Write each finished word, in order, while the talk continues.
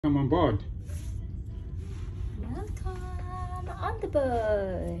Come on board. Welcome on the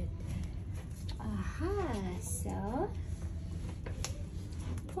boat. So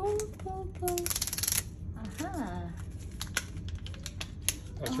pull.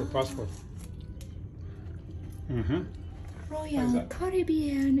 That's your passport. Royal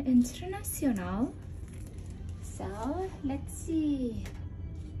Caribbean International. So let's see.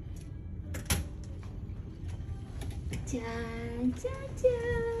 Dun, dun,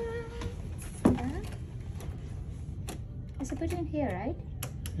 dun. I should put it in here, right?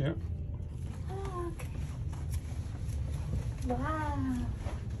 Yeah. Oh, okay. Wow.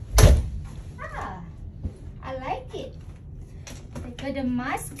 I like it. I got a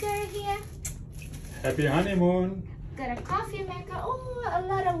masker here. Happy honeymoon. Got a coffee maker. Oh, a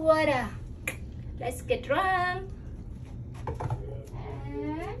lot of water. Let's get drunk.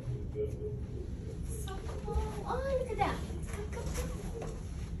 And some more. Oh, look at that. Come.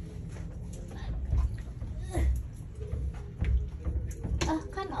 Oh,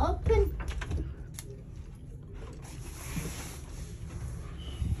 can't open.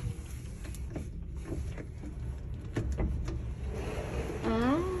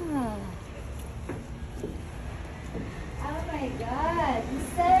 Oh my God, it's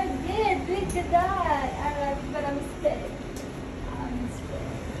so good. Look at that. But I'm scared.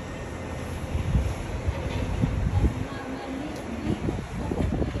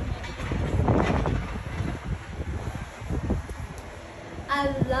 I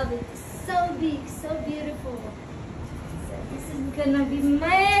love it. So big, so beautiful. So this is gonna be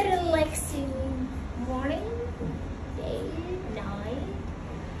my relaxing morning, day, night.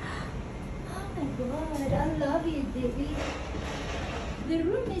 Oh my God, I love it, baby. The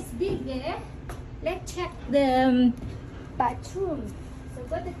room is big, eh? Let's check the bathroom. So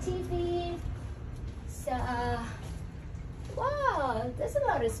got the TV. So wow, there's a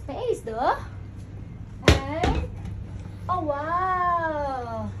lot of space though. And oh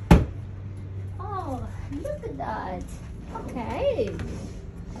wow! Oh, look at that. Okay.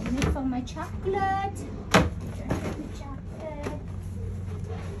 I need for my chocolate. Drink the chocolate.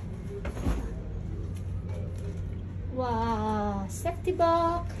 Wow, safety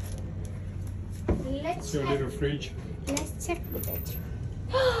box. Let's Your check. little fridge. Let's check the bedroom.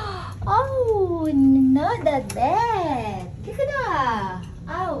 Oh, not that bad. Look at that.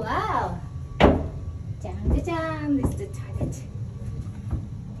 Oh wow. Dun, this is the toilet.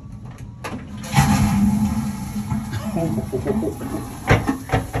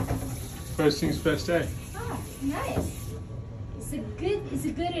 First things first, eh? Oh, nice. It's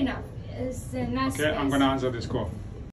good enough. It's a nice Okay, I'm space. gonna answer this call.